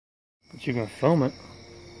But you can film it.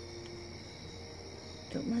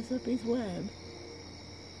 Don't mess up his web.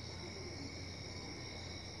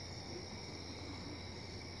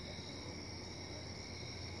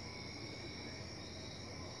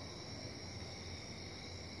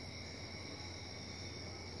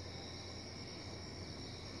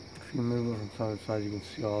 If you move it from side to side, you can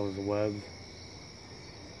see all of his webs.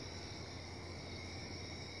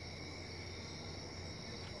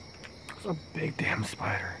 It's a big damn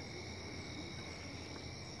spider.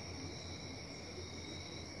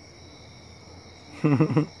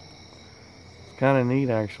 It's kind of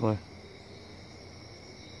neat, actually.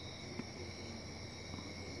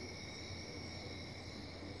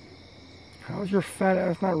 How is your fat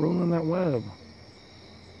ass not ruining that web?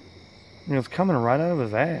 You know, it's coming right out of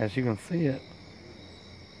his ass. You can see it.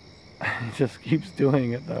 He just keeps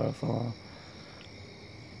doing it, though. So.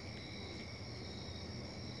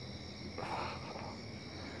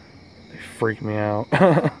 They freak me out.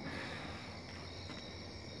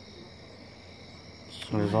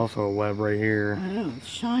 There's also a web right here. I know, it's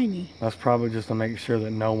shiny. That's probably just to make sure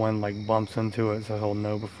that no one like bumps into it, so he'll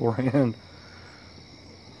know beforehand.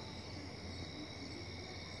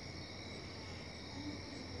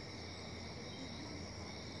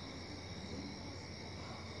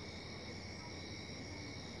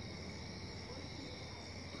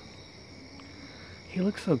 He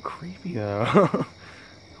looks so creepy though.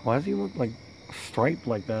 Why does he look like striped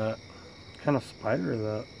like that? What kind of spider is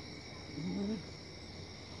that?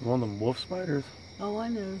 One of them wolf spiders? All I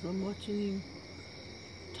know is I'm watching him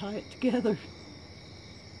tie it together.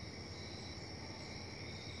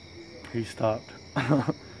 He stopped. No,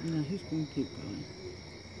 he's going to keep going.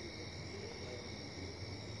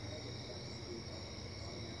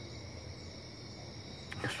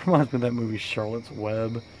 This reminds me of that movie Charlotte's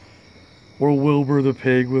Web, where Wilbur the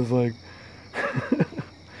pig was like...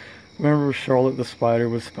 Remember Charlotte the spider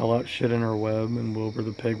would spell out shit in her web and Wilbur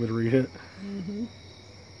the pig would read it? Mm-hmm.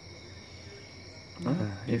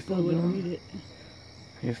 He's still doing it.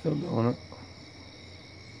 He's still doing it.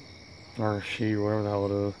 Or she, whatever the hell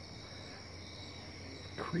it is.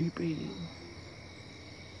 Creepy.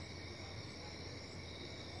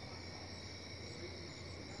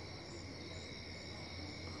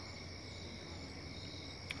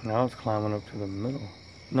 Now it's climbing up to the middle.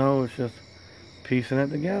 No, it's just piecing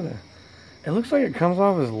it together. It looks like it comes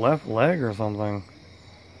off his left leg or something.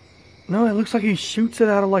 No, it looks like he shoots it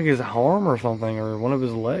out of like his arm or something, or one of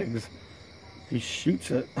his legs. He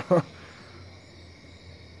shoots it.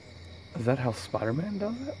 Is that how Spider-Man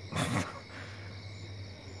does it?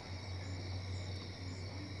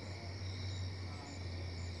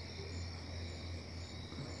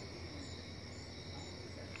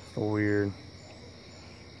 So weird.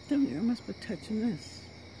 Damn, I must be touching this.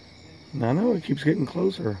 I know, it keeps getting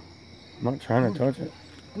closer. I'm not trying to touch it.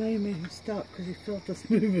 Now you made him stop because he felt us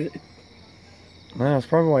move it. Man, that's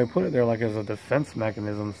probably why he put it there, like as a defense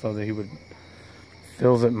mechanism, so that he would,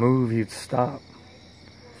 feels it move, he'd stop.